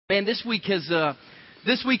Man, this week has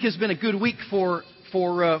been a good week for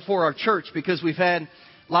our church because we've had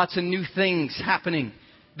lots of new things happening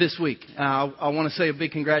this week. I want to say a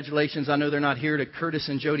big congratulations. I know they're not here, to Curtis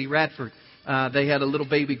and Jody Radford. They had a little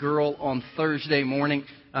baby girl on Thursday morning,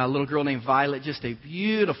 a little girl named Violet, just a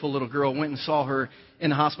beautiful little girl. Went and saw her in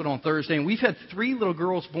the hospital on Thursday. And we've had 3 little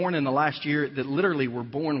girls born in the last year that literally were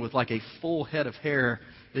born with like a full head of hair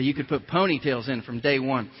that you could put ponytails in from day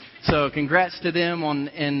one. So congrats to them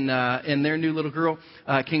and their new little girl.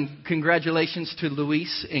 Congratulations to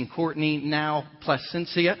Luis and Courtney, now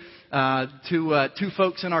Placencia, two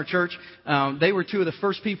folks in our church. They were 2 of the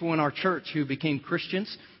first people in our church who became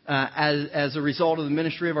Christians as a result of the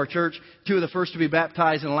ministry of our church. 2 of the first to be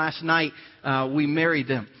baptized, and last night we married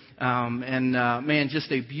them. Man, just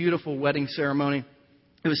a beautiful wedding ceremony.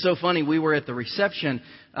 It was so funny. We were at the reception,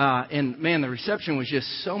 and man, the reception was just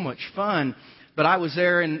so much fun. But I was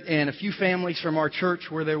there, and a few families from our church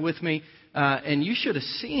were there with me. And you should have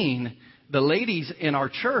seen the ladies in our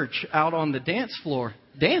church out on the dance floor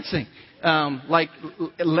dancing, like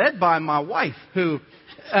led by my wife, who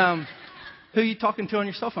are you talking to on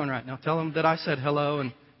your cell phone right now? Tell them that I said hello,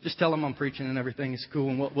 and just tell them I'm preaching and everything is cool,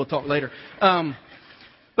 and we'll talk later.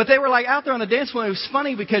 But they were like out there on the dance floor. It was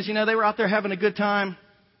funny because, you know, they were out there having a good time.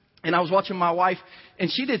 And I was watching my wife, and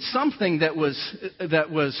she did something that was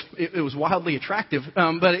wildly attractive.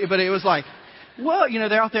 But it was like, well, you know,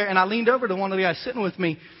 they're out there. And I leaned over to one of the guys sitting with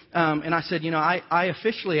me, and I said, you know, I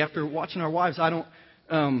officially, after watching our wives, I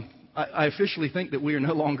officially think that we are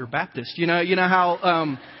no longer Baptist. You know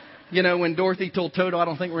how, when Dorothy told Toto, I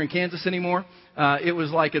don't think we're in Kansas anymore. It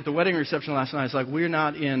was like at the wedding reception last night. It's like, we're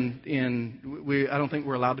not I don't think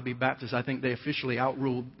we're allowed to be Baptist. I think they officially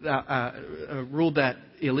ruled that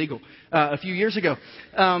illegal a few years ago.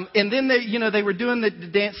 And then they were doing the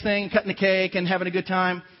dance thing, cutting the cake and having a good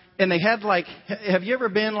time. And they had have you ever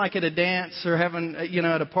been like at a dance or having,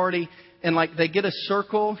 at a party, and like they get a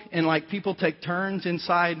circle and like people take turns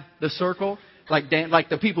inside the circle? Like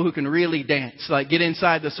the people who can really dance, like get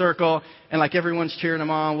inside the circle, and like everyone's cheering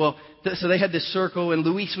them on. Well, so they had this circle, and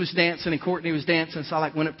Luis was dancing and Courtney was dancing. So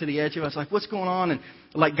I went up to the edge of it. I was like, "What's going on?" And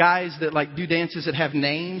like guys that do dances that have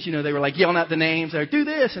names, they were like yelling out the names. They were, "Do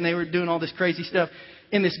this," and they were doing all this crazy stuff.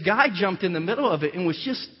 And this guy jumped in the middle of it and was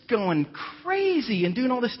just going crazy and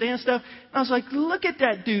doing all this dance stuff. I was like, "Look at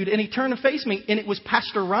that dude!" And he turned to face me, and it was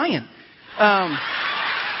Pastor Ryan.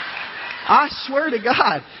 I swear to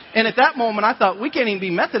God. And at that moment, I thought, we can't even be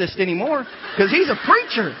Methodist anymore because he's a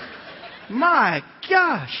preacher. My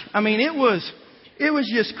gosh. I mean, it was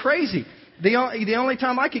just crazy. The only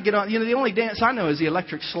time I could get on, the only dance I know is the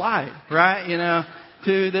electric slide, right?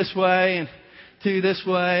 2 this way and 2 this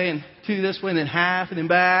way and 2 this way and then half and then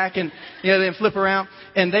back and, then flip around.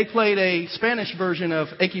 And they played a Spanish version of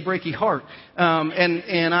Achy Breaky Heart.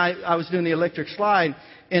 And I was doing the electric slide.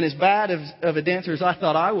 And as bad of a dancer as I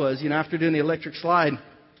thought I was, after doing the electric slide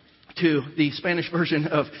to the Spanish version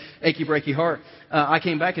of Achy Breaky Heart, I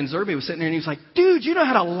came back and Zerby was sitting there and he was like, "Dude, you know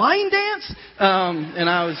how to line dance?" And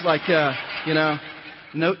I was like,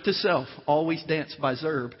 note to self, always dance by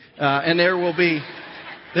Zerb. And there will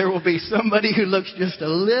be somebody who looks just a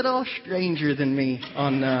little stranger than me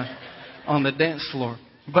on the dance floor.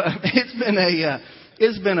 But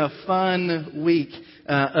it's been a fun week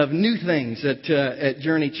of new things at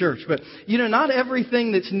Journey Church. But not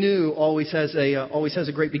everything that's new always has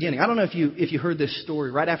a great beginning. I don't know if you heard this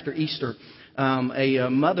story. Right after Easter, a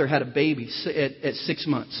mother had a baby at 6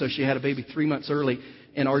 months. So she had a baby 3 months early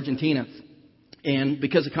in Argentina. And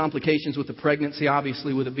because of complications with the pregnancy,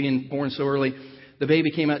 obviously with it being born so early, the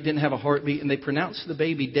baby came out, didn't have a heartbeat, and they pronounced the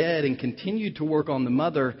baby dead and continued to work on the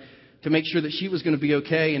mother to make sure that she was going to be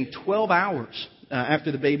okay. And 12 hours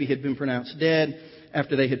after the baby had been pronounced dead,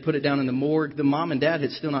 after they had put it down in the morgue, the mom and dad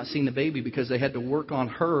had still not seen the baby because they had to work on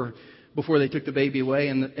her before they took the baby away.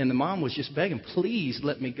 And the mom was just begging, "Please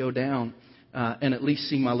let me go down and at least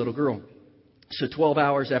see my little girl." So 12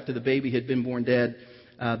 hours after the baby had been born dead,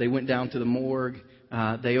 they went down to the morgue.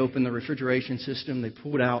 They opened the refrigeration system. They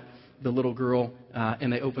pulled out the little girl,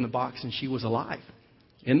 and they opened the box, and she was alive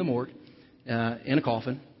in the morgue, in a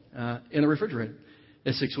coffin, in the refrigerator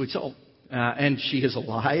at 6 weeks old. And she is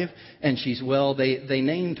alive, and she's well. They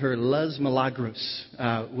named her Los Milagros,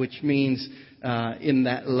 which means, in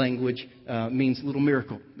that language, means little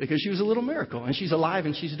miracle, because she was a little miracle, and she's alive,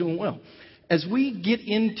 and she's doing well. As we get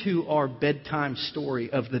into our bedtime story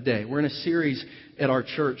of the day, we're in a series at our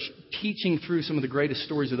church teaching through some of the greatest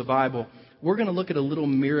stories of the Bible. We're going to look at a little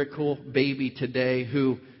miracle baby today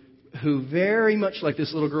who very much like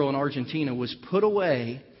this little girl in Argentina was put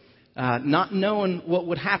away, not knowing what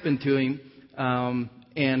would happen to him,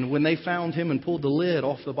 And when they found him and pulled the lid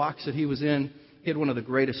off the box that he was in, he had one of the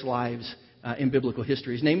greatest lives in biblical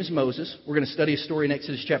history. His name is Moses. We're going to study his story in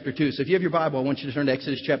Exodus chapter 2. So if you have your Bible, I want you to turn to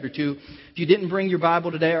Exodus chapter 2. If you didn't bring your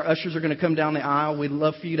Bible today, our ushers are going to come down the aisle. We'd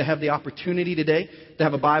love for you to have the opportunity today to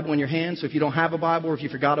have a Bible in your hand. So if you don't have a Bible or if you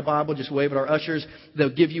forgot a Bible, just wave at our ushers. They'll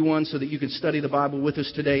give you one so that you can study the Bible with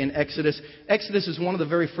us today in Exodus. Exodus is one of the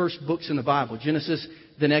very first books in the Bible. Genesis,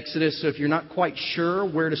 then Exodus. So if you're not quite sure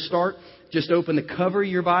where to start, just open the cover of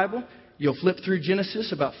your Bible. You'll flip through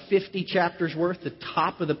Genesis, about 50 chapters worth. The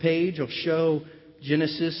top of the page will show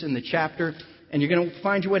Genesis in the chapter. And you're going to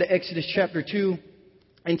find your way to Exodus chapter 2.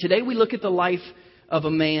 And today we look at the life of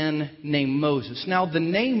a man named Moses. Now, the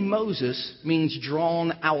name Moses means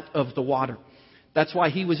drawn out of the water. That's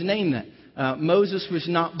why he was named that. Moses was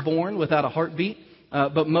not born without a heartbeat,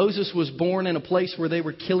 but Moses was born in a place where they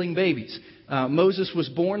were killing babies. Moses was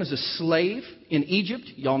born as a slave in Egypt.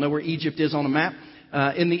 Y'all know where Egypt is on a map.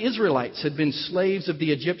 And the Israelites had been slaves of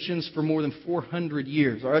the Egyptians for more than 400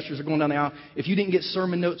 years. Our ushers are going down the aisle. If you didn't get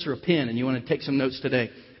sermon notes or a pen and you want to take some notes today,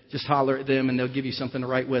 just holler at them and they'll give you something to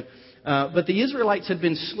write with. But the Israelites had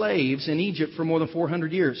been slaves in Egypt for more than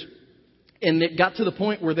 400 years. And it got to the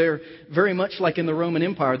point where they're very much like in the Roman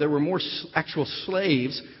Empire. There were more actual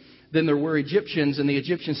slaves than there were Egyptians. And the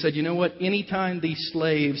Egyptians said, you know what? Anytime these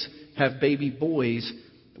slaves have baby boys,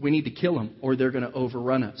 we need to kill them or they're going to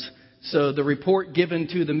overrun us. So the report given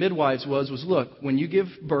to the midwives was, look, when you give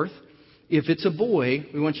birth, if it's a boy,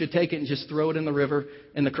 we want you to take it and just throw it in the river,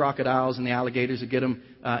 and the crocodiles and the alligators will get them,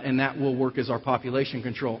 and that will work as our population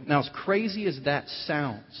control. Now, as crazy as that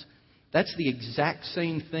sounds, that's the exact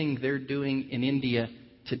same thing they're doing in India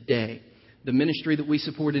today. The ministry that we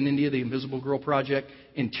support in India, the Invisible Girl Project,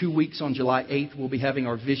 in 2 weeks on July 8th, we'll be having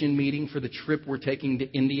our vision meeting for the trip we're taking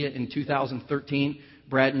to India in 2013.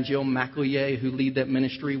 Brad and Jill McElroy, who lead that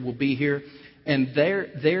ministry, will be here. And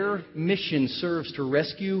their mission serves to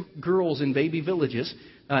rescue girls in baby villages.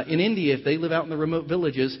 In India, if they live out in the remote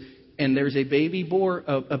villages and there's a baby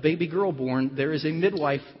girl born, there is a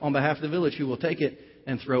midwife on behalf of the village who will take it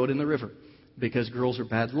and throw it in the river. Because girls are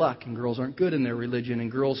bad luck and girls aren't good in their religion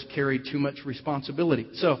and girls carry too much responsibility.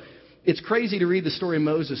 So it's crazy to read the story of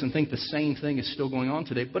Moses and think the same thing is still going on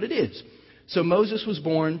today, but it is. So Moses was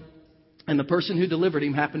born. And the person who delivered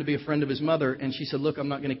him happened to be a friend of his mother. And she said, look, I'm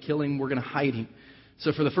not going to kill him. We're going to hide him.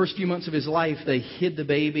 So for the first few months of his life, they hid the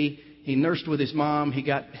baby. He nursed with his mom. He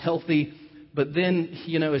got healthy. But then,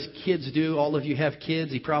 as kids do, all of you have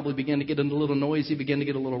kids. He probably began to get a little noisy, began to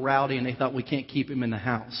get a little rowdy. And they thought, we can't keep him in the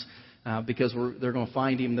house because they're going to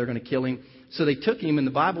find him. They're going to kill him. So they took him. And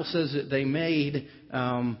the Bible says that they made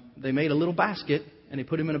a little basket. And they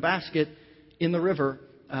put him in a basket in the river.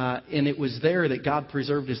 And it was there that God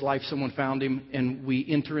preserved his life. Someone found him, and we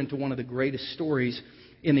enter into one of the greatest stories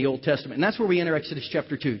in the Old Testament. And that's where we enter Exodus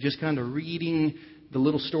chapter 2, just kind of reading the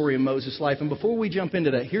little story of Moses' life. And before we jump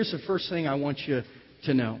into that, here's the first thing I want you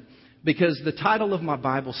to know. Because the title of my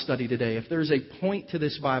Bible study today, if there's a point to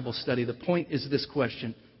this Bible study, the point is this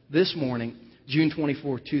question. This morning, June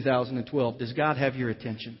 24, 2012, does God have your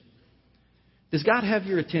attention? Does God have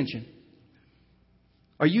your attention?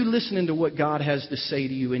 Are you listening to what God has to say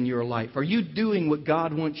to you in your life? Are you doing what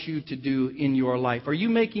God wants you to do in your life? Are you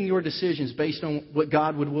making your decisions based on what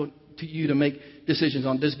God would want you to make decisions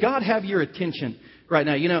on? Does God have your attention right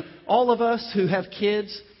now? All of us who have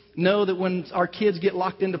kids know that when our kids get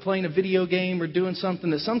locked into playing a video game or doing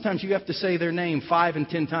something, that sometimes you have to say their name 5 and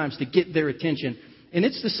 10 times to get their attention. And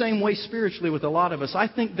it's the same way spiritually with a lot of us. I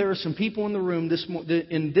think there are some people in the room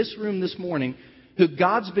in this room this morning who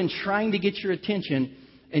God's been trying to get your attention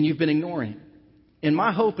and you've been ignoring him. And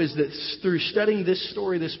my hope is that through studying this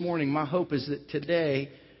story this morning, my hope is that today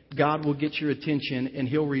God will get your attention and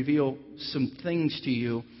he'll reveal some things to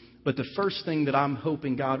you. But the first thing that I'm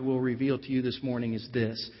hoping God will reveal to you this morning is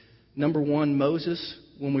this. Number one, Moses,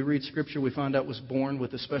 when we read Scripture, we find out was born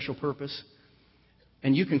with a special purpose.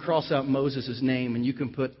 And you can cross out Moses' name and you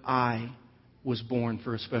can put, I was born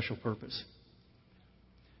for a special purpose.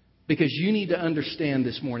 Because you need to understand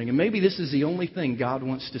this morning, and maybe this is the only thing God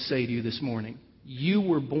wants to say to you this morning. You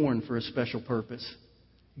were born for a special purpose.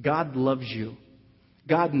 God loves you.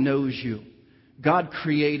 God knows you. God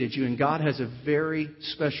created you, and God has a very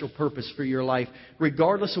special purpose for your life.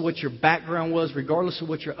 Regardless of what your background was, regardless of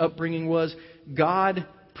what your upbringing was, God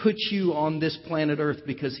put you on this planet Earth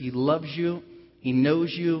because He loves you. He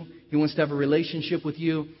knows you. He wants to have a relationship with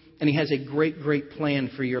you. And He has a great, great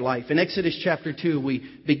plan for your life. In Exodus chapter 2,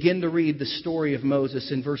 we begin to read the story of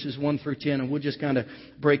Moses in verses 1 through 10. And we'll just kind of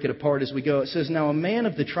break it apart as we go. It says, now a man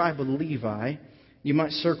of the tribe of Levi, you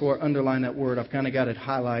might circle or underline that word. I've kind of got it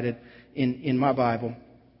highlighted in my Bible.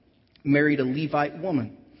 married a Levite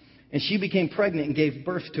woman. And she became pregnant and gave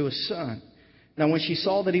birth to a son. Now, when she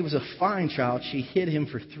saw that he was a fine child, she hid him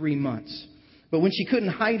for 3 months. But when she couldn't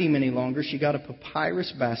hide him any longer, she got a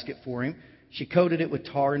papyrus basket for him. She coated it with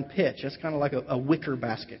tar and pitch. That's kind of like a wicker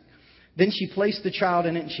basket. Then she placed the child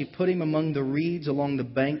in it, and she put him among the reeds along the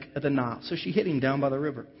bank of the Nile. So she hid him down by the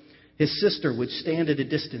river. His sister would stand at a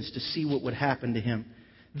distance to see what would happen to him.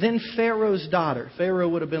 Then Pharaoh's daughter, Pharaoh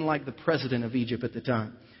would have been like the president of Egypt at the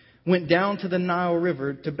time, went down to the Nile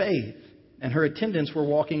River to bathe. And her attendants were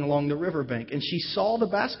walking along the riverbank. And she saw the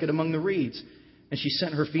basket among the reeds. And she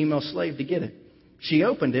sent her female slave to get it. She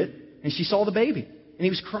opened it, and she saw the baby. And he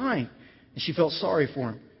was crying. And she felt sorry for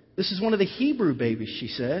him. This is one of the Hebrew babies, she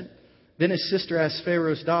said. Then his sister asked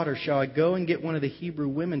Pharaoh's daughter, shall I go and get one of the Hebrew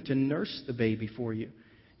women to nurse the baby for you?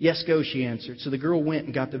 Yes, go, she answered. So the girl went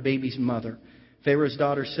and got the baby's mother. Pharaoh's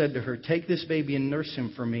daughter said to her, take this baby and nurse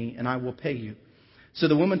him for me, and I will pay you. So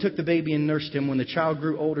the woman took the baby and nursed him. When the child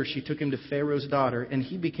grew older, she took him to Pharaoh's daughter, and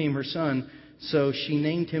he became her son. So she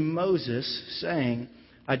named him Moses, saying,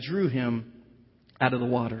 I drew him out of the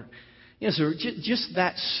water. You know, so just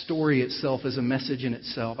that story itself is a message in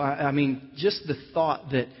itself. I mean, just the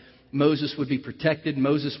thought that Moses would be protected,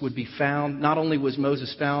 Moses would be found. Not only was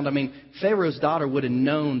Moses found, I mean, Pharaoh's daughter would have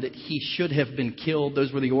known that he should have been killed.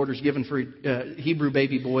 Those were the orders given for Hebrew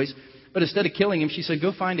baby boys. But instead of killing him, she said,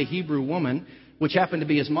 go find a Hebrew woman, which happened to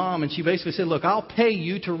be his mom. And she basically said, look, I'll pay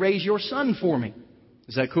you to raise your son for me.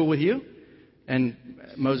 Is that cool with you? And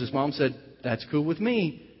Moses' mom said, that's cool with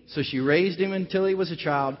me. So she raised him until he was a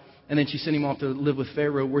child. And then she sent him off to live with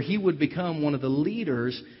Pharaoh, where he would become one of the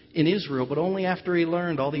leaders in Israel, but only after he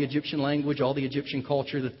learned all the Egyptian language, all the Egyptian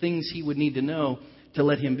culture, the things he would need to know to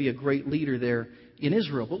let him be a great leader there in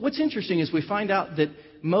Israel. But what's interesting is we find out that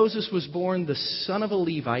Moses was born the son of a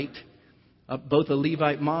Levite, both a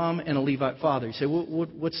Levite mom and a Levite father. You say,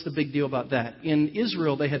 what's the big deal about that? In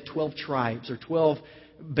Israel, they had 12 tribes, or 12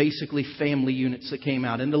 basically family units that came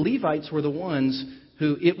out. And the Levites were the ones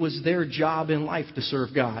who it was their job in life to serve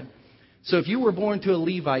God. So if you were born to a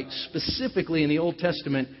Levite, specifically in the Old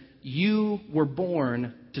Testament, you were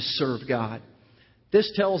born to serve God.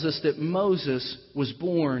 This tells us that Moses was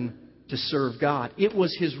born to serve God. It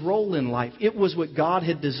was his role in life. It was what God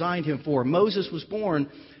had designed him for. Moses was born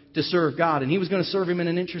to serve God, and he was going to serve him in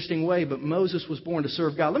an interesting way, but Moses was born to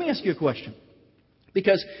serve God. Let me ask you a question.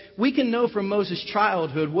 Because we can know from Moses'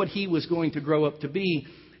 childhood what he was going to grow up to be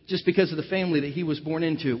just because of the family that he was born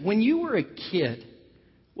into. When you were a kid,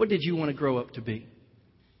 what did you want to grow up to be?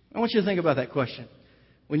 I want you to think about that question.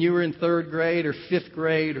 When you were in 3rd grade or 5th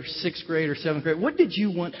grade or 6th grade or 7th grade, what did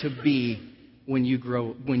you want to be when you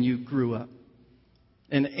grew up?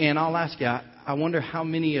 And I'll ask you, I wonder how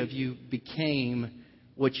many of you became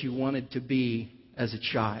what you wanted to be as a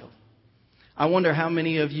child. I wonder how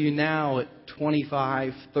many of you now at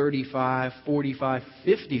 25, 35, 45,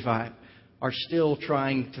 55 are still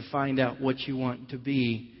trying to find out what you want to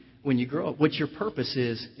be when you grow up, what your purpose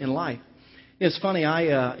is in life. It's funny,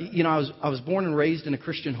 I was born and raised in a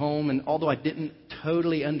Christian home, and although I didn't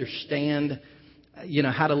totally understand,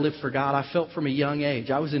 how to live for God, I felt from a young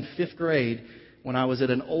age. I was in 5th grade when I was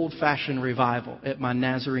at an old-fashioned revival at my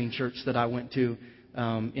Nazarene church that I went to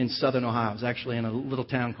in southern Ohio. I was actually in a little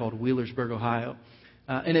town called Wheelersburg, Ohio.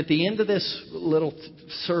 And at the end of this little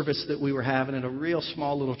service that we were having at a real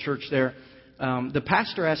small little church there, the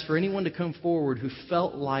pastor asked for anyone to come forward who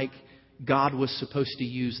felt like God was supposed to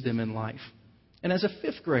use them in life. And as a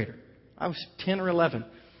 5th grader, I was 10 or 11,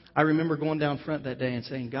 I remember going down front that day and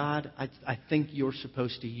saying, God, I think you're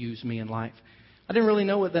supposed to use me in life. I didn't really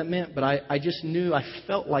know what that meant, but I just knew, I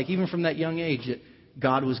felt like, even from that young age, that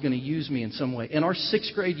God was going to use me in some way. In our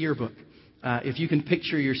 6th grade yearbook, if you can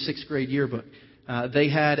picture your 6th grade yearbook, they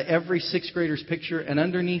had every 6th grader's picture, and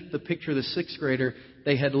underneath the picture of the 6th grader,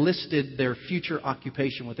 they had listed their future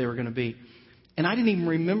occupation, what they were going to be. And I didn't even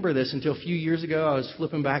remember this until a few years ago. I was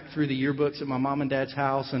flipping back through the yearbooks at my mom and dad's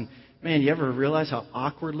house, and man, you ever realize how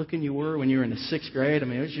awkward looking you were when you were in the 6th grade? I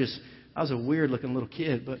mean, I was a weird looking little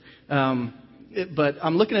kid, but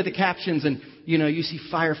I'm looking at the captions, and you see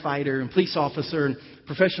firefighter and police officer and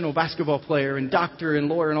professional basketball player and doctor and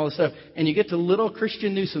lawyer and all this stuff. And you get to little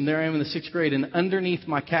Christian Newsom. There I am in the 6th grade, and underneath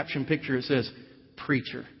my caption picture it says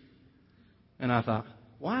preacher. And I thought,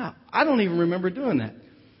 wow, I don't even remember doing that.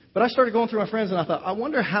 But I started going through my friends, and I thought, I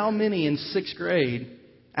wonder how many in 6th grade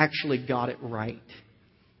actually got it right.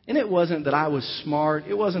 And it wasn't that I was smart.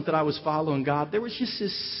 It wasn't that I was following God. There was just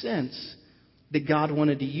this sense that God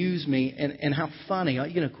wanted to use me, and how funny,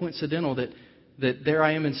 coincidental that there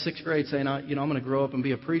I am in 6th grade saying, I'm going to grow up and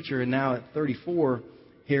be a preacher, and now at 34,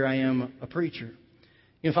 here I am a preacher.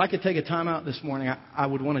 If I could take a time out this morning, I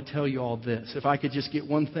would want to tell you all this. If I could just get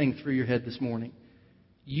one thing through your head this morning.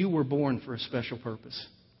 You were born for a special purpose.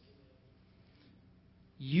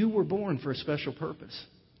 You were born for a special purpose.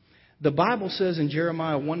 The Bible says in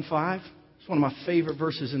Jeremiah 1:5, it's one of my favorite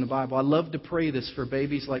verses in the Bible. I love to pray this for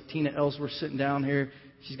babies like Tina Ellsworth sitting down here.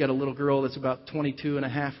 She's got a little girl that's about 22 and a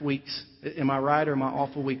half weeks. Am I right or am I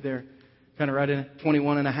off a week there? Kind of right in it.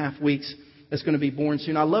 21 and a half weeks. That's going to be born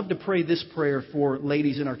soon. I love to pray this prayer for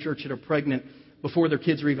ladies in our church that are pregnant before their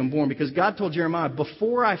kids are even born. Because God told Jeremiah,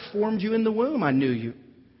 before I formed you in the womb, I knew you.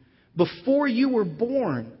 Before you were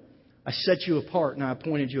born, I set you apart and I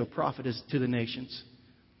appointed you a prophet to the nations.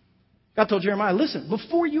 God told Jeremiah, listen,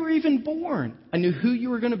 before you were even born, I knew who you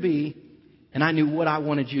were going to be and I knew what I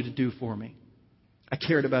wanted you to do for me. I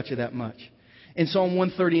cared about you that much. In Psalm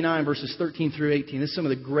 139, verses 13 through 18, this is some of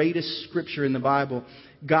the greatest scripture in the Bible.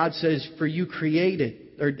 God says, for you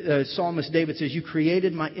created, or Psalmist David says, you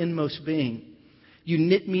created my inmost being. You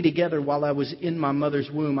knit me together while I was in my mother's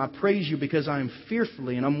womb. I praise you because I am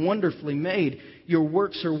fearfully and I'm wonderfully made. Your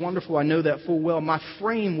works are wonderful. I know that full well. My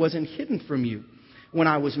frame wasn't hidden from you when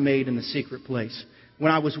I was made in the secret place,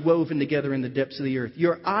 when I was woven together in the depths of the earth.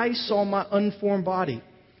 Your eyes saw my unformed body,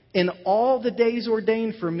 and all the days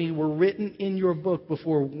ordained for me were written in your book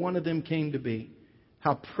before one of them came to be.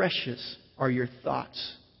 How precious are your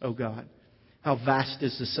thoughts, O God. How vast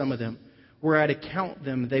is the sum of them. Were I to count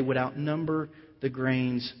them, they would outnumber the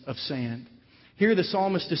grains of sand. Here the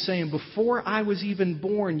psalmist is saying, before I was even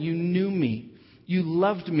born, you knew me. You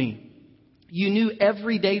loved me. You knew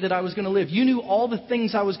every day that I was going to live. You knew all the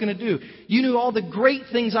things I was going to do. You knew all the great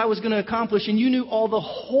things I was going to accomplish. And you knew all the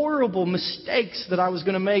horrible mistakes that I was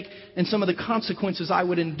going to make and some of the consequences I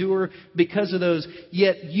would endure because of those.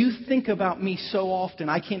 Yet you think about me so often.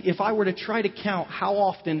 If I were to try to count how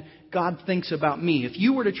often God thinks about me, if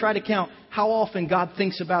you were to try to count how often God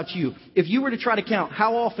thinks about you, if you were to try to count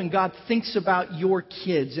how often God thinks about your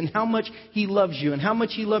kids and how much He loves you and how much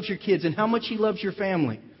He loves your kids and how much He loves your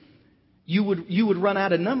family, you would run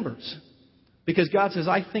out of numbers. Because God says,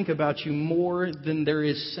 I think about you more than there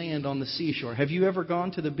is sand on the seashore. Have you ever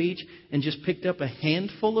gone to the beach and just picked up a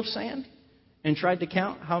handful of sand and tried to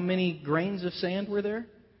count how many grains of sand were there?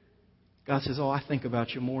 God says, I think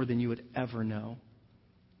about you more than you would ever know.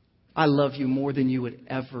 I love you more than you would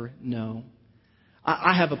ever know.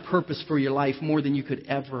 I have a purpose for your life more than you could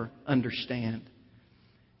ever understand.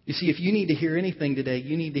 You see, if you need to hear anything today,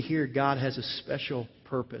 you need to hear God has a special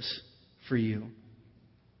purpose for you.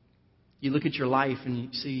 You look at your life and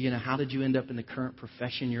you see, how did you end up in the current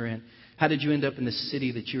profession you're in? How did you end up in the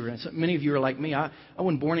city that you were in? So many of you are like me. I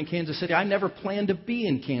wasn't born in Kansas City. I never planned to be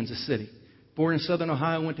in Kansas City. Born in Southern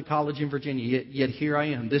Ohio, went to college in Virginia, yet here I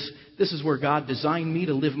am. This is where God designed me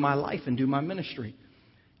to live my life and do my ministry.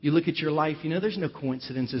 You look at your life, there's no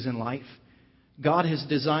coincidences in life. God has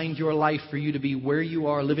designed your life for you to be where you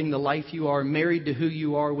are, living the life you are, married to who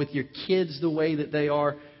you are, with your kids the way that they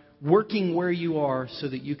are, working where you are so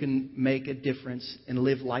that you can make a difference and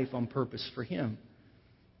live life on purpose for Him.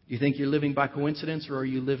 You think you're living by coincidence, or are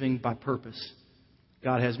you living by purpose?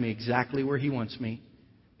 God has me exactly where He wants me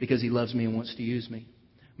because He loves me and wants to use me.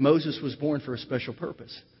 Moses was born for a special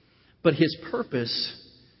purpose. But his purpose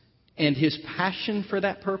and his passion for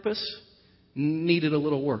that purpose needed a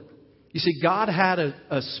little work. You see, God had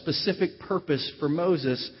a specific purpose for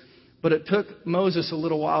Moses, but it took Moses a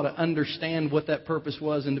little while to understand what that purpose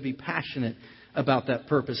was and to be passionate about that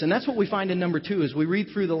purpose. And that's what we find in number 2. As we read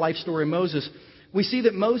through the life story of Moses, we see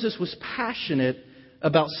that Moses was passionate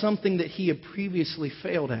about something that he had previously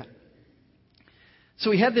failed at. So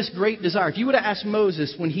he had this great desire. If you would have asked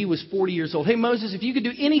Moses when he was 40 years old, hey, Moses, if you could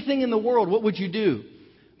do anything in the world, what would you do?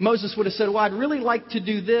 Moses would have said, well, I'd really like to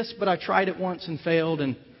do this, but I tried it once and failed,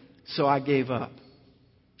 and so I gave up.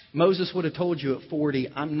 Moses would have told you at 40,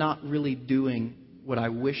 I'm not really doing what I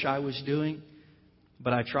wish I was doing,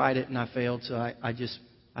 but I tried it and I failed, so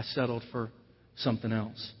I settled for something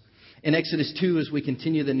else. In Exodus 2, as we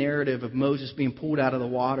continue the narrative of Moses being pulled out of the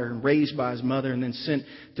water and raised by his mother and then sent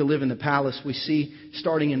to live in the palace, we see,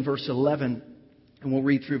 starting in verse 11, and we'll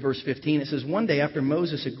read through verse 15, it says, one day after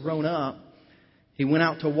Moses had grown up, he went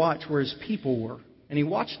out to watch where his people were, and he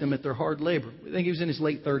watched them at their hard labor. I think he was in his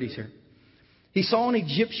late 30s here. He saw an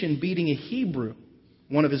Egyptian beating a Hebrew,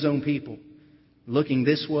 one of his own people, looking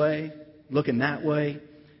this way, looking that way,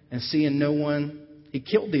 and seeing no one. He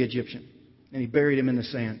killed the Egyptian, and he buried him in the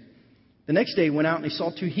sand. The next day he went out and he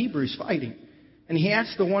saw 2 Hebrews fighting. And he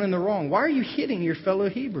asked the one in the wrong, why are you hitting your fellow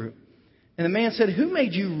Hebrew? And the man said, who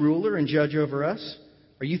made you ruler and judge over us?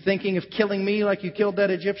 Are you thinking of killing me like you killed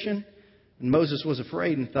that Egyptian? And Moses was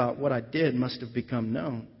afraid and thought, what I did must have become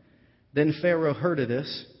known. Then Pharaoh heard of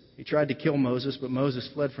this. He tried to kill Moses, but Moses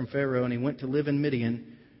fled from Pharaoh, and he went to live in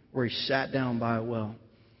Midian, where he sat down by a well.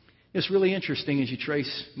 It's really interesting as you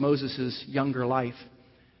trace Moses' younger life,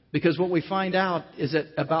 because what we find out is that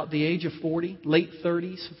about the age of 40, late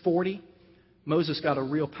 30s, 40, Moses got a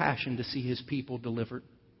real passion to see his people delivered.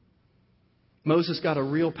 Moses got a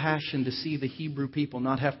real passion to see the Hebrew people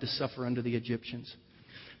not have to suffer under the Egyptians.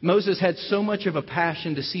 Moses had so much of a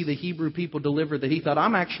passion to see the Hebrew people delivered that he thought,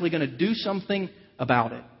 I'm actually going to do something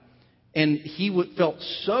about it. And he felt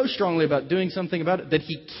so strongly about doing something about it that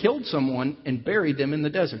he killed someone and buried them in the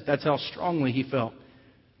desert. That's how strongly he felt.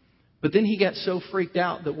 But then he got so freaked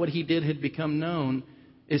out that what he did had become known.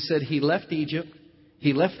 It said he left Egypt,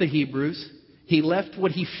 he left the Hebrews, he left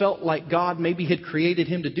what he felt like God maybe had created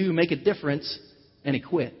him to do, make a difference, and he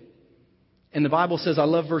quit. And the Bible says, I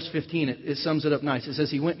love verse 15, it sums it up nice. It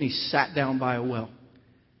says he went and he sat down by a well.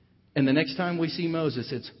 And the next time we see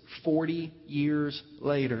Moses, it's 40 years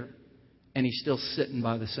later, and he's still sitting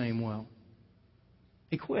by the same well.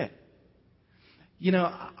 He quit. You know,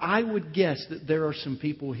 I would guess that there are some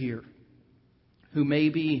people here who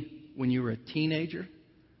maybe when you were a teenager,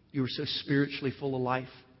 you were so spiritually full of life.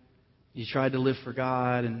 You tried to live for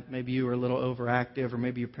God, and maybe you were a little overactive, or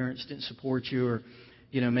maybe your parents didn't support you, or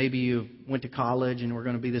maybe you went to college and were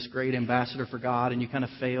going to be this great ambassador for God, and you kind of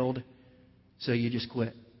failed, so you just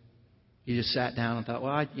quit. You just sat down and thought,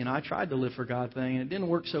 well, I tried to live for God thing, and it didn't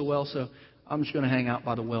work so well, so I'm just going to hang out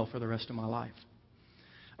by the well for the rest of my life.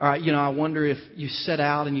 All right, I wonder if you set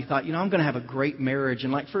out and you thought, I'm going to have a great marriage.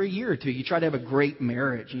 And like for a year or two, you tried to have a great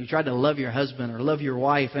marriage. And you tried to love your husband or love your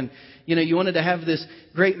wife. And, you wanted to have this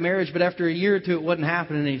great marriage. But after a year or two, it wasn't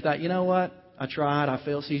happening. And you thought, you know what? I tried. I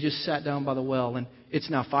failed. So you just sat down by the well. And it's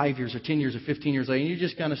now 5 years or 10 years or 15 years later. And you're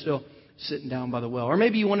just kind of still sitting down by the well. Or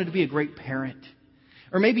maybe you wanted to be a great parent.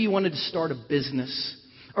 Or maybe you wanted to start a business.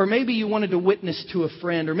 Or maybe you wanted to witness to a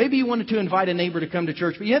friend. Or maybe you wanted to invite a neighbor to come to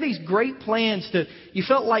church. But you had these great plans you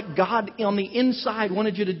felt like God on the inside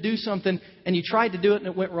wanted you to do something. And you tried to do it and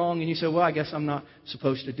it went wrong. And you said, well, I guess I'm not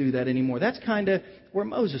supposed to do that anymore. That's kind of where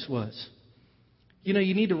Moses was. You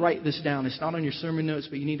need to write this down. It's not on your sermon notes,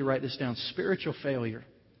 but you need to write this down. Spiritual failure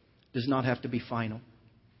does not have to be final.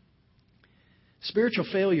 Spiritual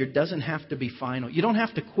failure doesn't have to be final. You don't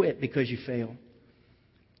have to quit because you fail.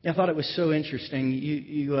 I thought it was so interesting.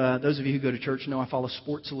 Those of you who go to church know I follow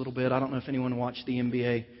sports a little bit. I don't know if anyone watched the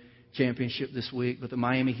NBA championship this week, but the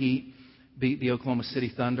Miami Heat beat the Oklahoma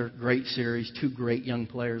City Thunder. Great series. Two great young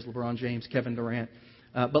players, LeBron James, Kevin Durant.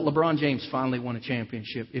 But LeBron James finally won a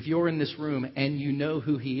championship. If you're in this room and you know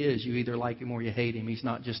who he is, you either like him or you hate him. He's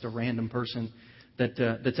not just a random person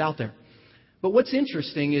that's out there. But what's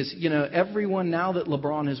interesting is, everyone, now that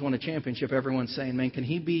LeBron has won a championship, everyone's saying, man, can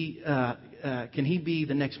he be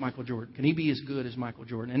the next Michael Jordan? Can he be as good as Michael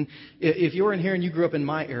Jordan? And if you're in here and you grew up in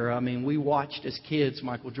my era, we watched as kids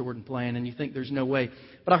Michael Jordan playing, and you think there's no way.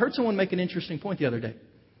 But I heard someone make an interesting point the other day.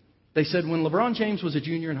 They said when LeBron James was a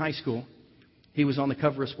junior in high school, he was on the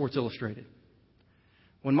cover of Sports Illustrated.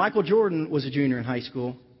 When Michael Jordan was a junior in high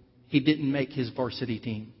school, he didn't make his varsity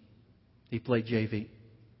team. He played JV.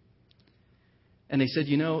 And they said,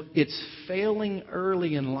 it's failing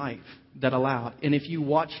early in life that allowed. And if you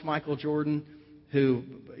watch Michael Jordan, who,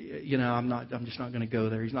 I'm just not going to go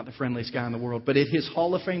there. He's not the friendliest guy in the world. But at his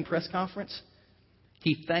Hall of Fame press conference,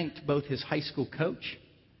 he thanked both his high school coach,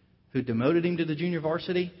 who demoted him to the junior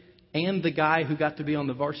varsity, and the guy who got to be on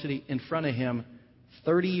the varsity in front of him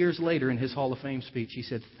 30 years later in his Hall of Fame speech. He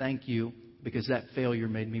said, thank you, because that failure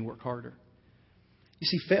made me work harder. You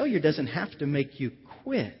see, failure doesn't have to make you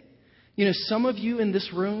quit. Some of you in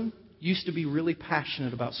this room used to be really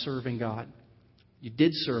passionate about serving God. You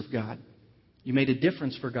did serve God. You made a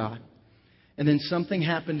difference for God. And then something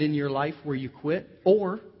happened in your life where you quit.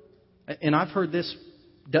 Or, and I've heard this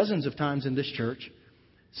dozens of times in this church,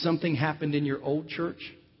 something happened in your old church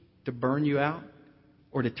to burn you out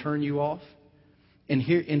or to turn you off. And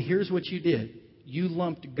here's what you did. You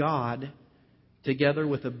lumped God together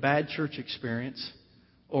with a bad church experience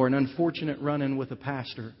or an unfortunate run-in with a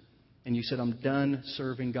pastor. And you said, I'm done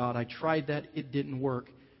serving God. I tried that. It didn't work.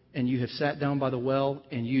 And you have sat down by the well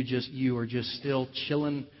and you are just still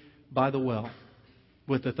chilling by the well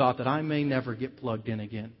with the thought that I may never get plugged in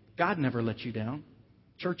again. God never lets you down.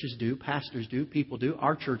 Churches do. Pastors do. People do.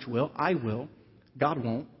 Our church will. I will. God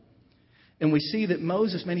won't. And we see that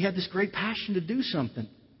Moses, man, he had this great passion to do something.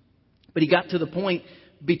 But he got to the point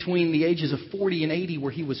between the ages of 40 and 80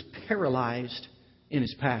 where he was paralyzed in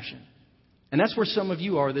his passion. And that's where some of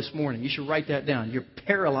you are this morning. You should write that down. You're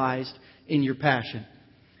paralyzed in your passion.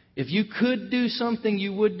 If you could do something,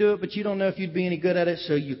 you would do it, but you don't know if you'd be any good at it,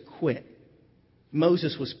 so you quit.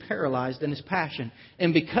 Moses was paralyzed in his passion.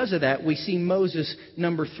 And because of that, we see Moses,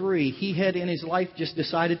 number 3, he had in his life just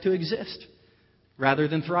decided to exist rather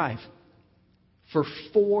than thrive. For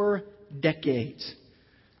 4 decades.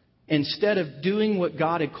 Instead of doing what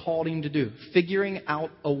God had called him to do, figuring out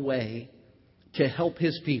a way to help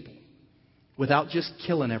his people without just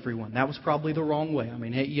killing everyone. That was probably the wrong way. I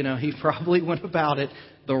mean, he probably went about it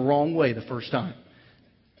the wrong way the first time.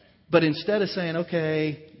 But instead of saying,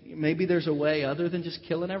 okay, maybe there's a way other than just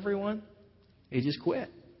killing everyone, he just quit.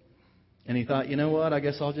 And he thought, you know what, I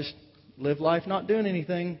guess I'll just live life not doing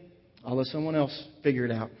anything. I'll let someone else figure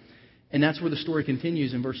it out. And that's where the story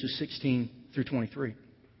continues in verses 16 through 23.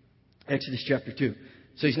 Exodus chapter 2.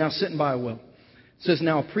 So he's now sitting by a well. It says,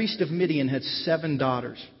 now a priest of Midian had 7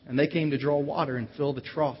 daughters, and they came to draw water and fill the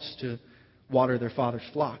troughs to water their father's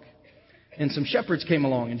flock. And some shepherds came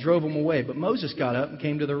along and drove them away. But Moses got up and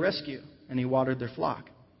came to their rescue, and he watered their flock.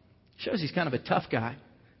 Shows he's kind of a tough guy.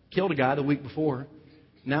 Killed a guy the week before.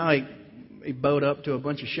 Now he bowed up to a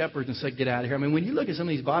bunch of shepherds and said, get out of here. I mean, when you look at some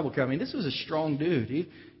of these Bible characters, this was a strong dude. He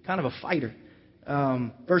kind of a fighter.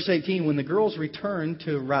 Verse 18, when the girls returned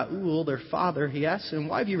to Reuel, their father, he asked them,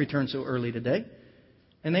 why have you returned so early today?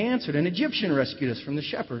 And they answered, an Egyptian rescued us from the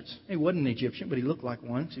shepherds. He wasn't an Egyptian, but he looked like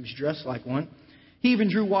one. So he was dressed like one. He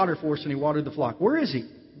even drew water for us and he watered the flock. Where is he?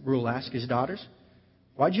 Reuel asked his daughters.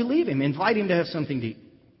 Why'd you leave him? Invite him to have something to eat.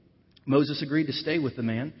 Moses agreed to stay with the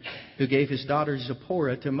man who gave his daughter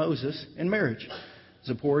Zipporah to Moses in marriage.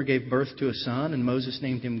 Zipporah gave birth to a son, and Moses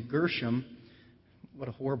named him Gershom. What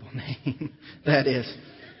a horrible name that is.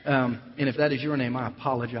 And if that is your name, I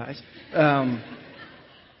apologize.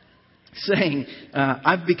 Saying,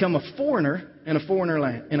 I've become a foreigner in a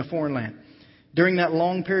foreign land. During that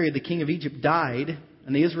long period, the king of Egypt died,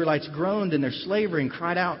 and the Israelites groaned in their slavery and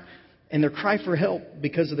cried out. And their cry for help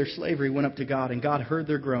because of their slavery went up to God, and God heard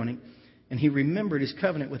their groaning. And he remembered his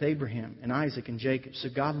covenant with Abraham and Isaac and Jacob. So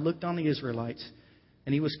God looked on the Israelites,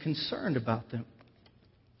 and he was concerned about them.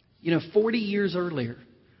 40 years earlier,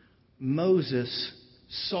 Moses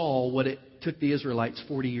saw what it took the Israelites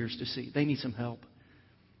 40 years to see. They need some help.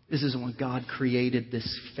 This isn't when God created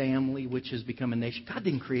this family, which has become a nation. God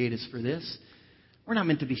didn't create us for this. We're not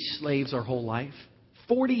meant to be slaves our whole life.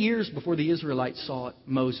 40 years before the Israelites saw it,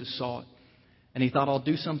 Moses saw it. And he thought, I'll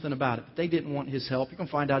do something about it. But they didn't want his help. You're going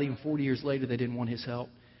to find out even 40 years later they didn't want his help.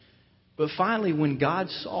 But finally, when God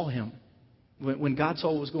saw him, when God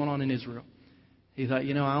saw what was going on in Israel, he thought,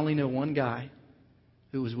 I only know one guy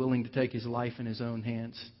who was willing to take his life in his own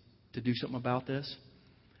hands to do something about this.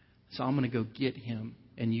 So I'm going to go get him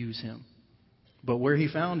and use him. But where he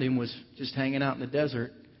found him was just hanging out in the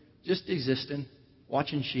desert, just existing,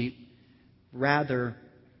 watching sheep, rather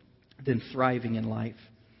than thriving in life.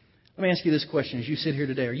 Let me ask you this question as you sit here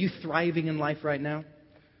today. Are you thriving in life right now?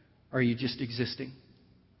 Or are you just existing?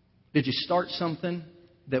 Did you start something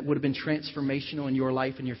that would have been transformational in your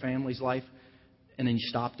life and your family's life, and then you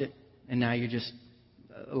stopped it, and now you're just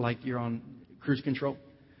like you're on cruise control?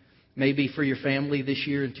 Maybe for your family this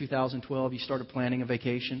year in 2012, you started planning a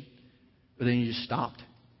vacation, but then you just stopped.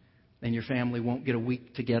 Then your family won't get a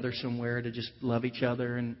week together somewhere to just love each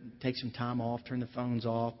other and take some time off, turn the phones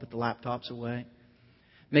off, put the laptops away.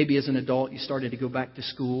 Maybe as an adult, you started to go back to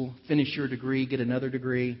school, finish your degree, get another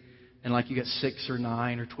degree, and like you got 6 or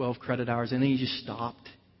 9 or 12 credit hours, and then you just stopped.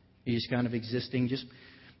 You're just kind of existing, just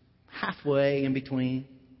halfway in between.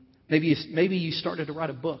 Maybe you started to write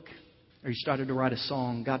a book, or you started to write a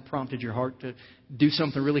song. God prompted your heart to do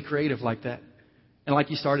something really creative like that. And like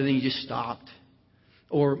you started, then you just stopped.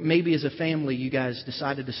 Or maybe as a family, you guys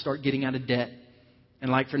decided to start getting out of debt. And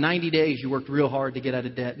like for 90 days, you worked real hard to get out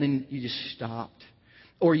of debt, and then you just stopped.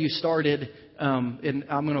 Or you started, and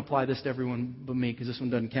I'm going to apply this to everyone but me because this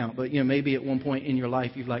one doesn't count. But, maybe at one point in your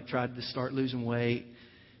life, you've tried to start losing weight.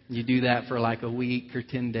 And you do that for like a week or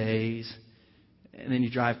 10 days. And then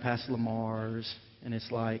you drive past Lamar's, and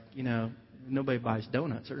it's like, nobody buys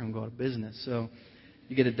donuts. They're going to go out of business. So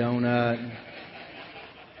you get a donut, and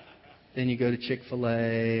then you go to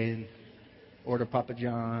Chick-fil-A and order Papa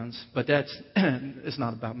John's. But it's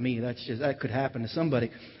not about me. That could happen to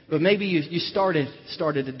somebody. But maybe you started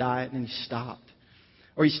a diet and then you stopped.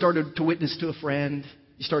 Or you started to witness to a friend.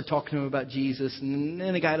 You started talking to him about Jesus, and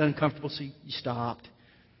then it got uncomfortable, so you stopped.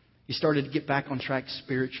 You started to get back on track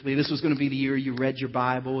spiritually. This was going to be the year you read your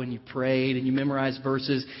Bible and you prayed and you memorized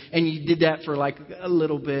verses. And you did that for like a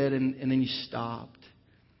little bit, and then you stopped.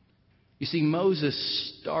 You see,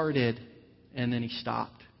 Moses started and then he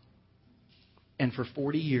stopped. And for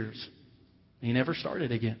 40 years, he never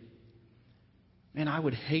started again. Man, I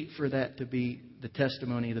would hate for that to be the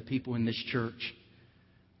testimony of the people in this church.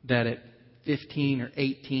 That at 15 or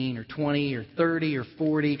 18 or 20 or 30 or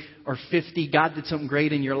 40 or 50, God did something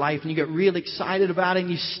great in your life and you got real excited about it and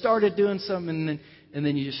you started doing something and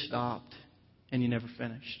then you just stopped and you never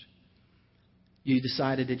finished. You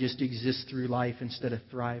decided to just exist through life instead of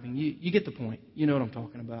thriving. You get the point. You know what I'm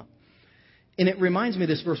talking about. And it reminds me of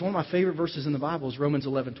this verse. One of my favorite verses in the Bible is Romans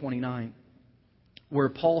 11:29, where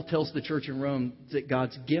Paul tells the church in Rome that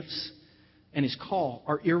God's gifts and His call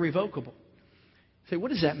are irrevocable. Say,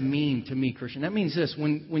 what does that mean to me, Christian? That means this.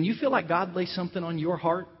 When you feel like God lays something on your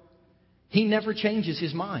heart, He never changes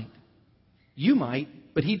His mind. You might,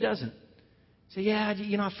 but He doesn't. Say, yeah,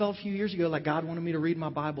 I felt a few years ago like God wanted me to read my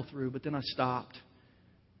Bible through, but then I stopped.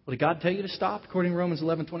 Well, did God tell you to stop? According to Romans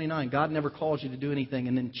 11:29, God never calls you to do anything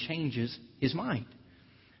and then changes His mind.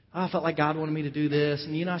 I felt like God wanted me to do this,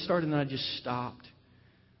 and I started and then I just stopped.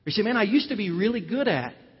 Or you say, man, I used to be really good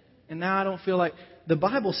at, and now I don't feel like... The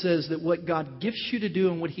Bible says that what God gifts you to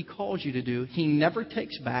do and what He calls you to do, He never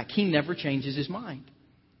takes back. He never changes His mind.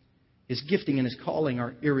 His gifting and His calling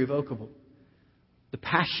are irrevocable. The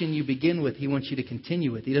passion you begin with, He wants you to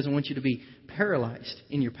continue with. He doesn't want you to be paralyzed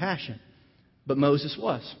in your passion. But Moses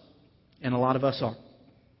was, and a lot of us are.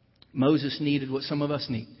 Moses needed what some of us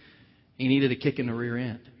need. He needed a kick in the rear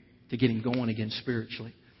end to get him going again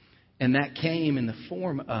spiritually. And that came in the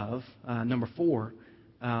form of, number 4,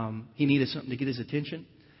 he needed something to get his attention.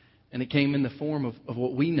 And it came in the form of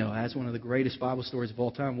what we know as one of the greatest Bible stories of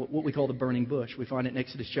all time, what we call the burning bush. We find it in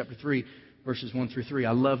Exodus chapter 3, verses 1 through 3.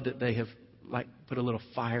 I love that they have put a little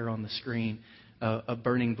fire on the screen, a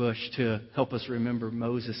burning bush to help us remember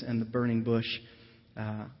Moses and the burning bush,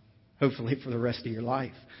 hopefully for the rest of your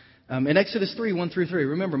life. In Exodus 3, 1 through 3,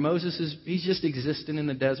 remember Moses he's just existing in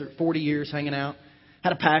the desert, 40 years hanging out,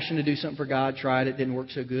 had a passion to do something for God, tried it, didn't work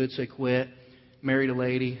so good, so he quit. Married a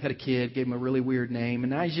lady, had a kid, gave him a really weird name,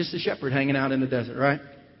 and now he's just a shepherd hanging out in the desert, right?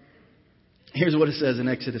 Here's what it says in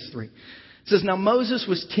Exodus 3. It says, now Moses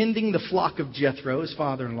was tending the flock of Jethro, his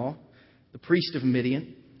father-in-law, the priest of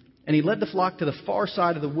Midian, and he led the flock to the far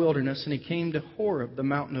side of the wilderness, and he came to Horeb, the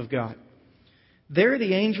mountain of God. There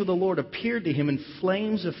the angel of the Lord appeared to him in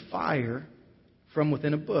flames of fire from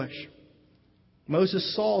within a bush.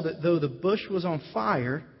 Moses saw that though the bush was on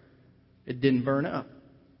fire, it didn't burn up.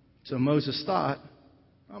 So Moses thought,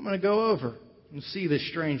 I'm going to go over and see this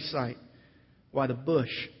strange sight, why the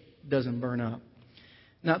bush doesn't burn up.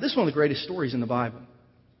 Now, this is one of the greatest stories in the Bible.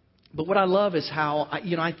 But what I love is how,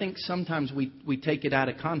 I think sometimes we take it out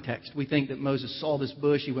of context. We think that Moses saw this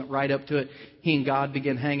bush, he went right up to it, he and God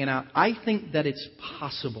began hanging out. I think that it's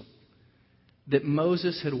possible that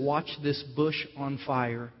Moses had watched this bush on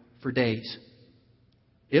fire for days,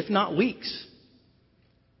 if not weeks,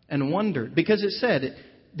 and wondered. Because it said,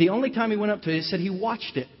 the only time he went up to it, it said he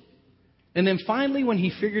watched it. And then finally when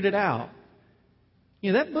he figured it out,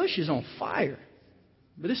 that bush is on fire,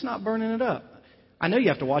 but it's not burning it up. I know you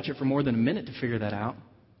have to watch it for more than a minute to figure that out.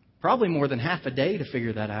 Probably more than half a day to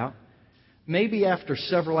figure that out. Maybe after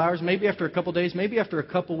several hours, maybe after a couple days, maybe after a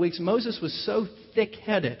couple weeks. Moses was so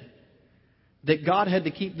thick-headed that God had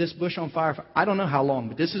to keep this bush on fire for, I don't know how long,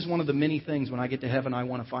 but this is one of the many things when I get to heaven I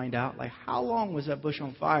want to find out. Like, how long was that bush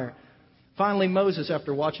on fire? Finally, Moses,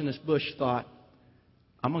 after watching this bush, thought,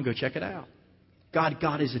 I'm going to go check it out. God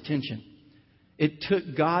got his attention. It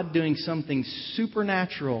took God doing something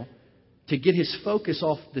supernatural to get his focus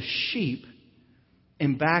off the sheep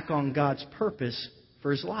and back on God's purpose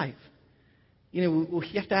for his life. You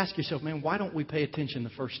have to ask yourself, man, why don't we pay attention the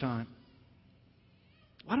first time?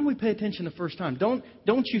 Why don't we pay attention the first time? Don't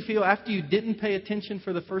you feel after you didn't pay attention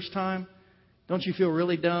for the first time, don't you feel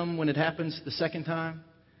really dumb when it happens the second time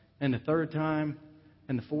and the third time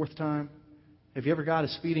and the fourth time? Have you ever got a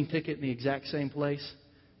speeding ticket in the exact same place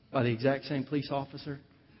by the exact same police officer?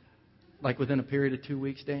 Like within a period of 2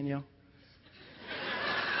 weeks, Danielle?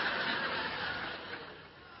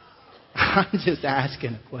 I'm just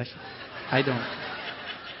asking a question. I don't.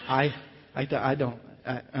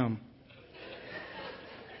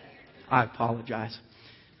 I apologize.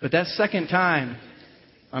 But that second time,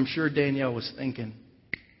 I'm sure Danielle was thinking,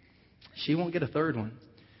 she won't get a third one,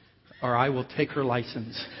 or I will take her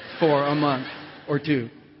license for a month or two.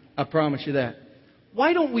 I promise you that.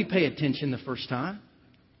 Why don't we pay attention the first time?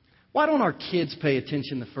 Why don't our kids pay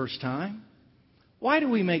attention the first time? Why do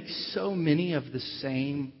we make so many of the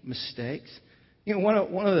same mistakes? One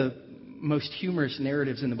of the most humorous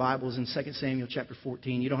narratives in the Bible is in 2 Samuel chapter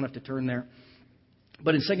 14. You don't have to turn there.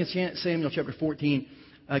 But in 2 Samuel chapter 14,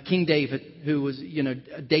 King David, who was,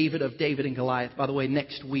 David of David and Goliath. By the way,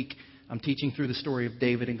 next week I'm teaching through the story of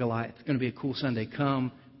David and Goliath. It's going to be a cool Sunday.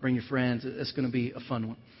 Come, bring your friends. It's going to be a fun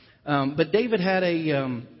one. But David had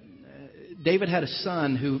David had a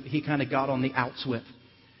son who he kind of got on the outs with.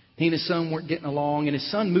 He and his son weren't getting along, and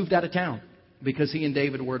his son moved out of town because he and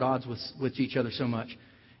David were at odds with each other so much.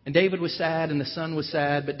 And David was sad, and the son was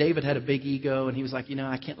sad, but David had a big ego, and he was like,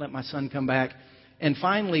 I can't let my son come back. And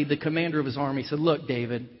finally, the commander of his army said, look,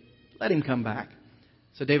 David, let him come back.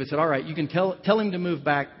 So David said, all right, you can tell him to move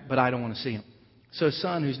back, but I don't want to see him. So his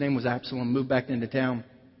son, whose name was Absalom, moved back into town.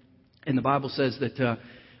 And the Bible says that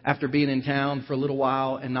after being in town for a little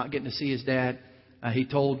while and not getting to see his dad, he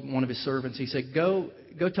told one of his servants, he said, go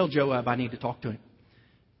tell Joab I need to talk to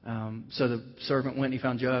him. So the servant went and he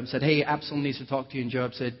found Joab and said, hey, Absalom needs to talk to you. And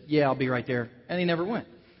Joab said, yeah, I'll be right there. And he never went.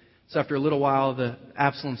 So after a little while,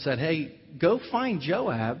 Absalom said, hey, go find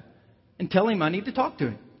Joab and tell him I need to talk to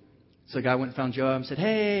him. So the guy went and found Joab and said,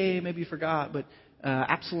 hey, maybe you forgot, but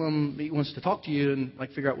Absalom, he wants to talk to you and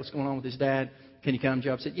figure out what's going on with his dad. Can you come?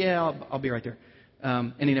 Joab said, yeah, I'll be right there.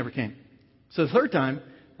 And he never came. So the third time,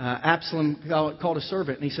 Absalom called a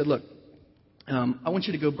servant and he said, look, I want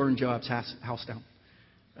you to go burn Joab's house down.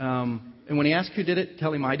 And when he asked who did it,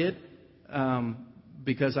 tell him I did,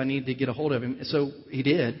 because I need to get a hold of him. So he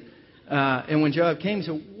did. And when Joab came, he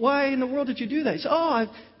said, why in the world did you do that? He said, I've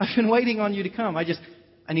been waiting on you to come.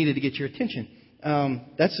 I needed to get your attention.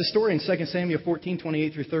 That's the story in 2 Samuel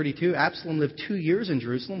 14:28 through 32. Absalom lived 2 years in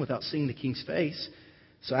Jerusalem without seeing the king's face.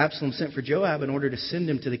 So Absalom sent for Joab in order to send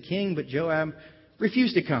him to the king, but Joab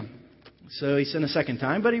refused to come. So he sent a second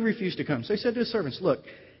time, but he refused to come. So he said to his servants, look,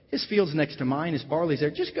 his field's next to mine, his barley's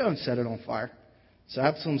there. Just go and set it on fire. So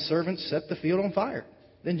Absalom's servants set the field on fire.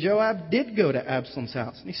 Then Joab did go to Absalom's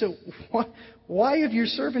house. And he said, why have your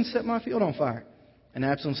servants set my field on fire? And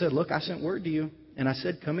Absalom said, look, I sent word to you. And I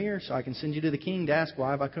said, come here so I can send you to the king to ask,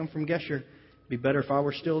 why have I come from Geshur? It'd be better if I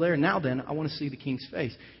were still there. Now then, I want to see the king's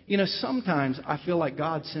face. Sometimes I feel like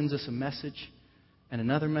God sends us a message and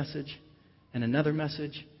another message and another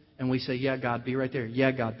message. And we say, yeah, God, be right there.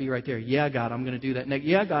 Yeah, God, be right there. Yeah, God, I'm going to do that next.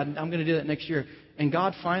 Yeah, God, I'm going to do that next year. And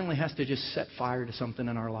God finally has to just set fire to something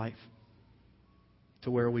in our life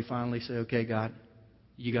to where we finally say, okay, God,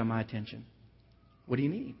 you got my attention. What do you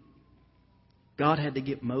need? God had to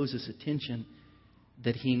get Moses' attention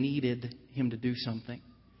that he needed him to do something.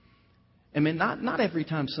 I mean, not every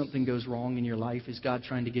time something goes wrong in your life is God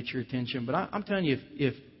trying to get your attention. But I'm telling you,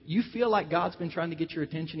 if you feel like God's been trying to get your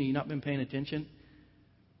attention and you've not been paying attention,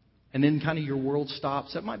 and then kind of your world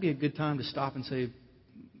stops, that might be a good time to stop and say,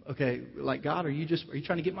 okay, like, God, are you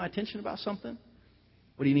trying to get my attention about something?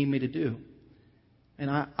 What do you need me to do? And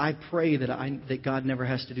I pray that God never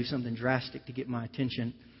has to do something drastic to get my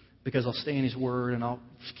attention, because I'll stay in His Word and I'll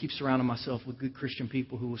keep surrounding myself with good Christian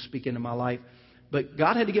people who will speak into my life. But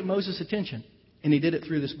God had to get Moses' attention, and He did it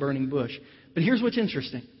through this burning bush. But here's what's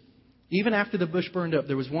interesting. Even after the bush burned up,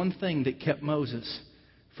 there was one thing that kept Moses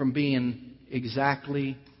from being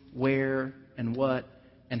exactly where and what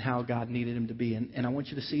and how God needed him to be. And I want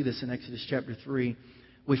you to see this in Exodus chapter 3.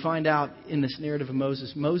 We find out in this narrative of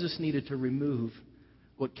Moses needed to remove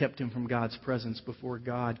what kept him from God's presence before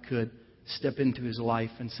God could step into his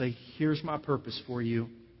life and say, here's my purpose for you,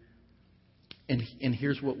 and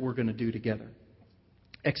here's what we're going to do together.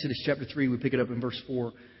 Exodus chapter 3, we pick it up in verse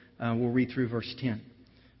 4. We'll read through verse 10.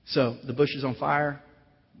 So the bush is on fire.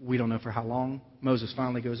 We don't know for how long. Moses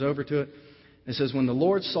finally goes over to it. It says, when the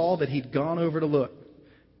Lord saw that he'd gone over to look,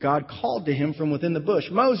 God called to him from within the bush,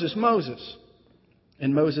 Moses, Moses.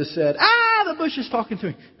 And Moses said, the bush is talking to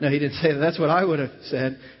me. No, he didn't say that. That's what I would have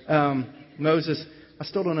said. Moses, I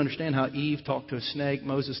still don't understand how Eve talked to a snake.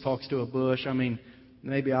 Moses talks to a bush. I mean,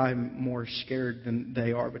 maybe I'm more scared than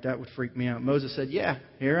they are, but that would freak me out. Moses said, yeah,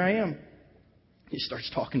 here I am. He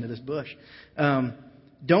starts talking to this bush.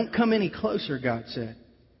 Don't come any closer, God said.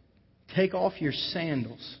 Take off your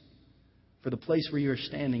sandals, for the place where you are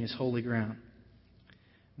standing is holy ground.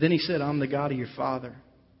 Then he said, I'm the God of your father,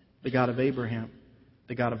 the God of Abraham,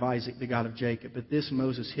 the God of Isaac, the God of Jacob. But this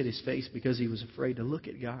Moses hid his face because he was afraid to look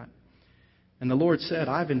at God. And the Lord said,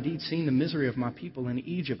 I've indeed seen the misery of my people in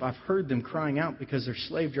Egypt. I've heard them crying out because they're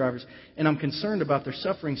slave drivers, and I'm concerned about their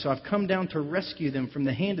suffering. So I've come down to rescue them from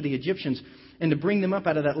the hand of the Egyptians and to bring them up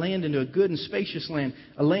out of that land into a good and spacious land,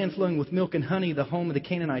 a land flowing with milk and honey, the home of the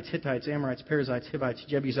Canaanites, Hittites, Amorites, Perizzites, Hivites,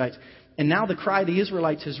 Jebusites. And now the cry of the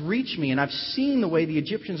Israelites has reached me, and I've seen the way the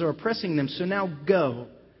Egyptians are oppressing them. So now go.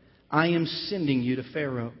 I am sending you to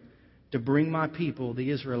Pharaoh to bring my people,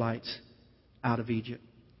 the Israelites, out of Egypt.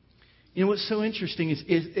 You know what's so interesting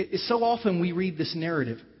is so often we read this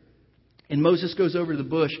narrative, and Moses goes over to the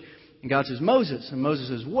bush, and God says, Moses. And Moses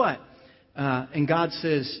says, what? And God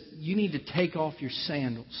says, you need to take off your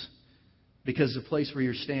sandals because the place where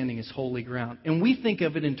you're standing is holy ground. And we think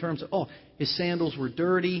of it in terms of, his sandals were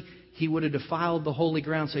dirty. he would have defiled the holy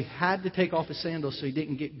ground. So he had to take off his sandals so he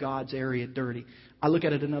didn't get God's area dirty. I look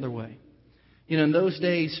at it another way. In those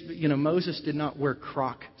days, Moses did not wear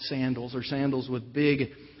croc sandals or sandals with big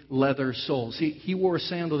leather soles. He wore a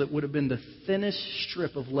sandal that would have been the thinnest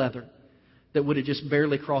strip of leather that would have just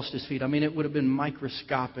barely crossed his feet. I mean, it would have been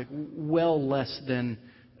microscopic, well less than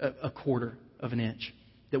a quarter of an inch,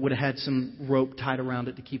 that would have had some rope tied around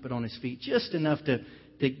it to keep it on his feet, just enough to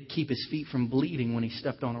keep his feet from bleeding when he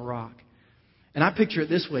stepped on a rock. And I picture it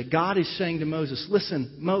this way. God is saying to Moses,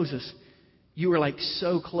 listen, Moses, you are like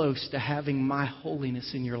so close to having my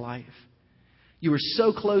holiness in your life. You are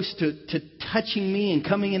so close to touching me and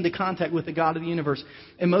coming into contact with the God of the universe.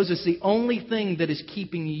 And Moses, the only thing that is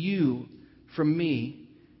keeping you from me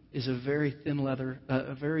is a very thin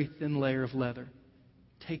layer of leather.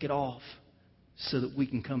 Take it off so that we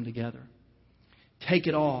can come together. Take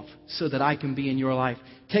it off so that I can be in your life.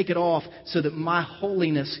 Take it off so that my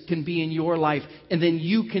holiness can be in your life. And then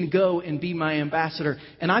you can go and be my ambassador.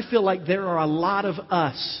 And I feel like there are a lot of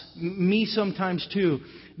us, me sometimes too,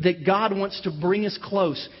 that God wants to bring us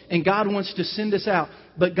close. And God wants to send us out.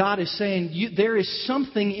 But God is saying, there is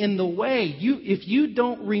something in the way. If you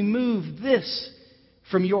don't remove this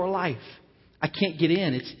from your life, I can't get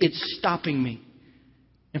in. It's stopping me.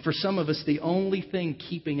 And for some of us, the only thing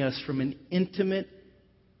keeping us from an intimate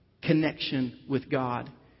connection with God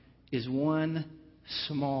is one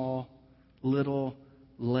small little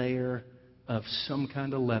layer of some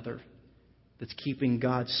kind of leather that's keeping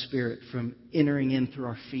God's Spirit from entering in through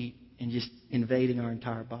our feet and just invading our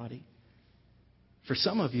entire body. For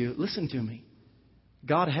some of you, listen to me.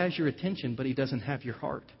 God has your attention, but He doesn't have your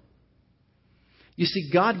heart. You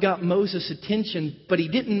see, God got Moses' attention, but He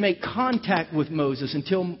didn't make contact with Moses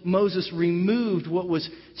until Moses removed what was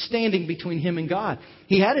standing between him and God.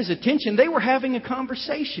 He had his attention. They were having a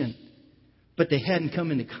conversation, but they hadn't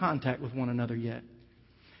come into contact with one another yet.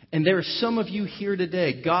 And there are some of you here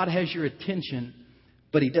today, God has your attention,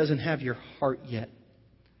 but He doesn't have your heart yet.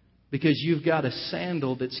 Because you've got a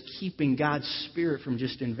sandal that's keeping God's Spirit from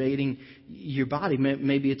just invading your body.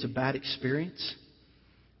 Maybe it's a bad experience.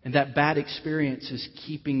 And that bad experience is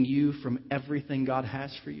keeping you from everything God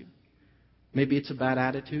has for you. Maybe it's a bad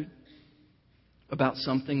attitude about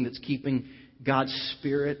something that's keeping God's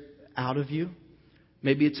Spirit out of you.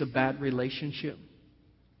 Maybe it's a bad relationship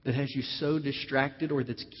that has you so distracted, or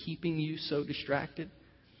that's keeping you so distracted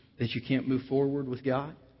that you can't move forward with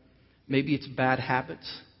God. Maybe it's bad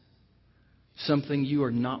habits. Something you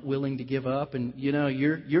are not willing to give up. And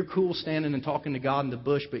you're cool standing and talking to God in the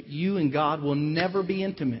bush, but you and God will never be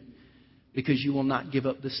intimate because you will not give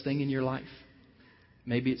up this thing in your life.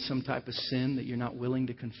 Maybe it's some type of sin that you're not willing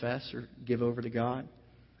to confess or give over to God.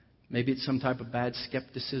 Maybe it's some type of bad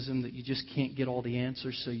skepticism that you just can't get all the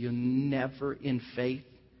answers, so you'll never in faith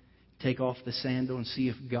take off the sandal and see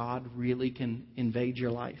if God really can invade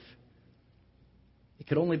your life. It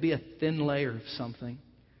could only be a thin layer of something.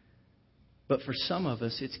 But for some of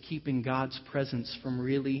us, it's keeping God's presence from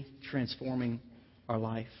really transforming our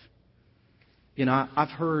life. I've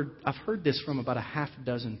heard this from about a half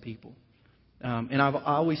dozen people. And I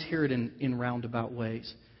always hear it in roundabout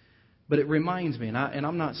ways. But it reminds me, and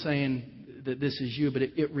I'm not saying that this is you, but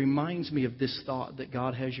it reminds me of this thought that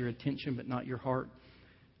God has your attention but not your heart.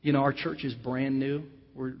 Our church is brand new.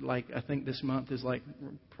 We're I think this month is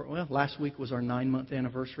last week was our 9-month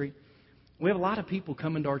anniversary. We have a lot of people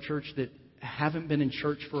coming to our church that haven't been in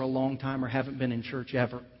church for a long time or haven't been in church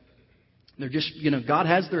ever. They're just, God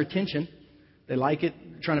has their attention. They like it,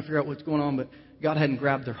 trying to figure out what's going on, but God hadn't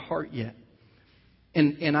grabbed their heart yet.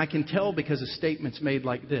 And I can tell because of statements made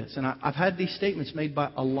like this. And I've had these statements made by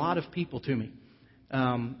a lot of people to me.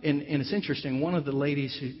 And it's interesting. One of the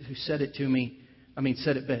ladies who said it to me,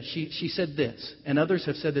 said it best. She said this, and others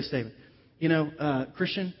have said this statement.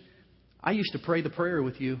 Christian, I used to pray the prayer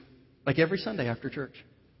with you every Sunday after church.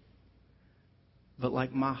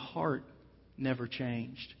 But my heart never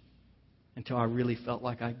changed until I really felt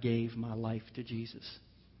like I gave my life to Jesus.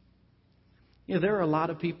 There are a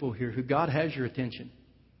lot of people here who God has your attention.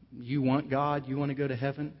 You want God, you want to go to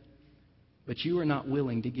heaven, but you are not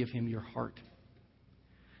willing to give Him your heart.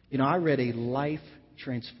 I read a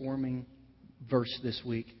life-transforming verse this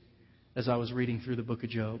week as I was reading through the book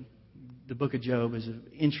of Job. The book of Job is an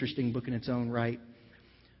interesting book in its own right.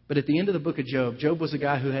 But at the end of the book of Job, Job was a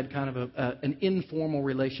guy who had kind of an informal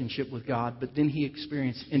relationship with God, but then he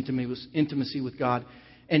experienced intimacy with God.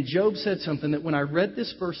 And Job said something that when I read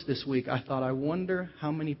this verse this week, I thought, I wonder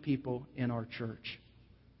how many people in our church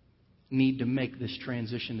need to make this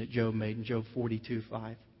transition that Job made in Job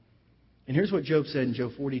 42:5. And here's what Job said in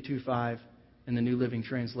Job 42:5 in the New Living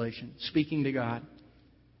Translation, speaking to God.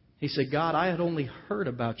 He said, God, I had only heard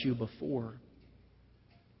about you before,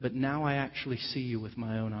 but now I actually see you with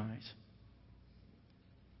my own eyes.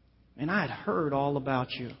 And I had heard all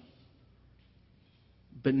about you,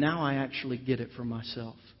 but now I actually get it for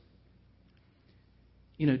myself.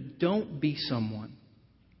 You know, don't be someone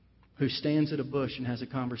who stands at a bush and has a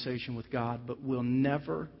conversation with God, but will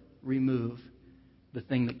never remove the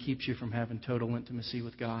thing that keeps you from having total intimacy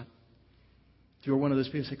with God. If you're one of those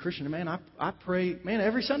people who say, Christian, man, I pray, man,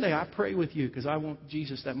 every Sunday I pray with you because I want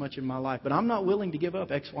Jesus that much in my life, but I'm not willing to give up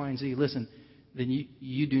X, Y, and Z. Listen, then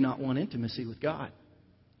you do not want intimacy with God.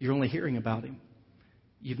 You're only hearing about Him.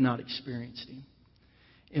 You've not experienced Him.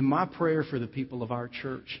 And my prayer for the people of our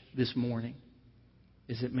church this morning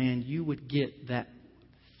is that, man, you would get that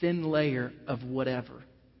thin layer of whatever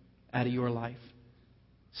out of your life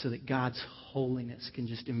so that God's holiness can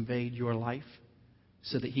just invade your life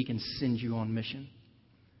so that He can send you on mission.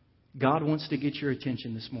 God wants to get your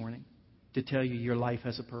attention this morning to tell you your life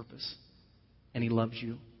has a purpose and He loves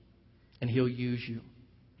you and He'll use you.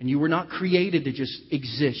 And you were not created to just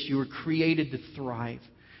exist. You were created to thrive.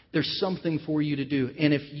 There's something for you to do.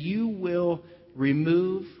 And if you will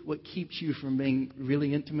remove what keeps you from being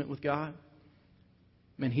really intimate with God,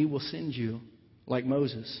 man, He will send you, like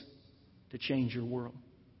Moses, to change your world.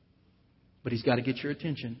 But He's got to get your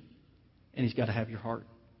attention, and He's got to have your heart.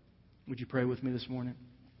 Would you pray with me this morning?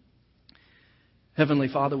 Heavenly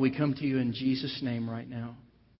Father, we come to you in Jesus' name right now.